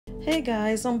Hey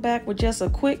guys, I'm back with just a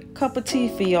quick cup of tea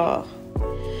for y'all.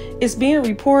 It's being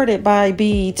reported by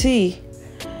BET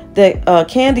that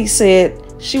Kandi said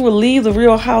she would leave the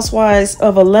Real Housewives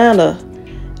of Atlanta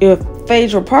if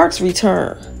Phaedra Parks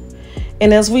return.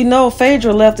 And as we know,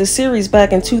 Phaedra left the series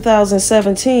back in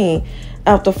 2017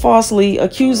 after falsely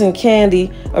accusing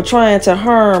Kandi of trying to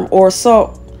harm or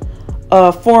assault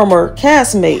a former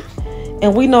castmate.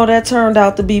 And we know that turned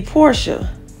out to be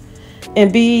Portia.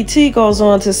 And BET goes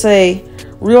on to say,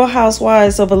 Real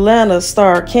Housewives of Atlanta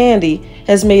star Kandi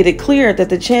has made it clear that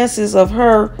the chances of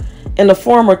her and the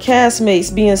former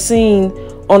castmates being seen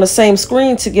on the same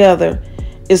screen together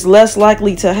is less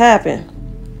likely to happen.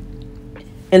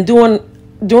 And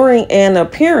during an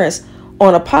appearance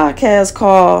on a podcast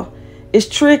called It's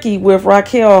Tricky with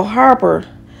Raquel Harper,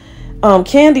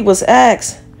 Kandi was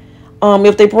asked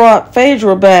if they brought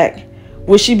Phaedra back,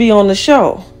 would she be on the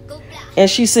show? And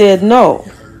she said no.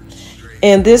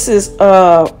 And this is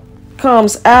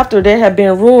comes after there have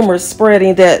been rumors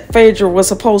spreading that Phaedra was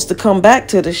supposed to come back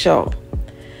to the show.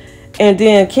 And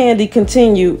then Kandi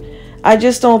continued, I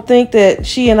just don't think that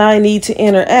she and I need to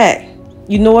interact.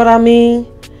 You know what I mean?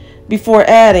 Before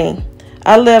adding,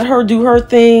 I let her do her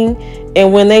thing,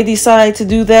 and when they decide to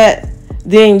do that,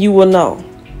 then you will know.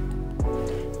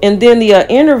 And then the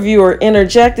interviewer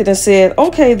interjected and said,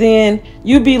 okay, then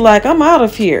you be like, I'm out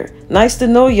of here. Nice to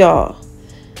know y'all.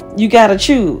 You gotta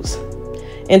choose.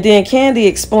 And then Kandi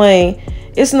explained,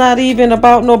 it's not even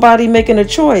about nobody making a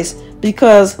choice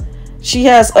because she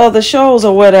has other shows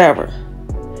or whatever.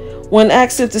 When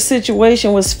asked if the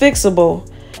situation was fixable,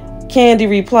 Kandi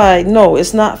replied, no,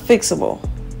 it's not fixable.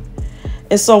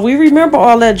 And so we remember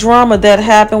all that drama that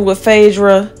happened with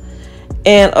Phaedra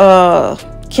and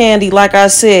Kandi, like I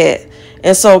said.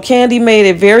 And so Kandi made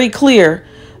it very clear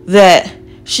that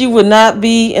she would not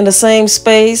be in the same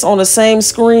space, on the same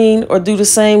screen, or do the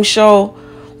same show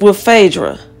with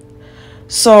Phaedra.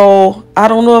 So I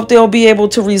don't know if they'll be able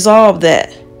to resolve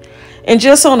that. And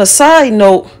just on a side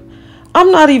note,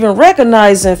 I'm not even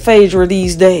recognizing Phaedra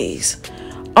these days.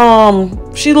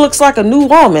 She looks like a new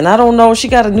woman. I don't know if she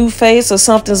got a new face or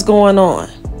something's going on.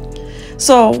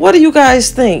 So what do you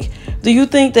guys think? Do you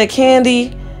think that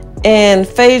Kandi and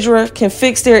Phaedra can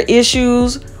fix their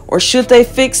issues? Or should they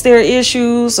fix their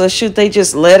issues? Or should they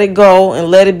just let it go and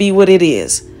let it be what it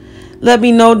is? Let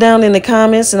me know down in the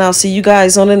comments, and I'll see you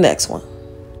guys on the next one.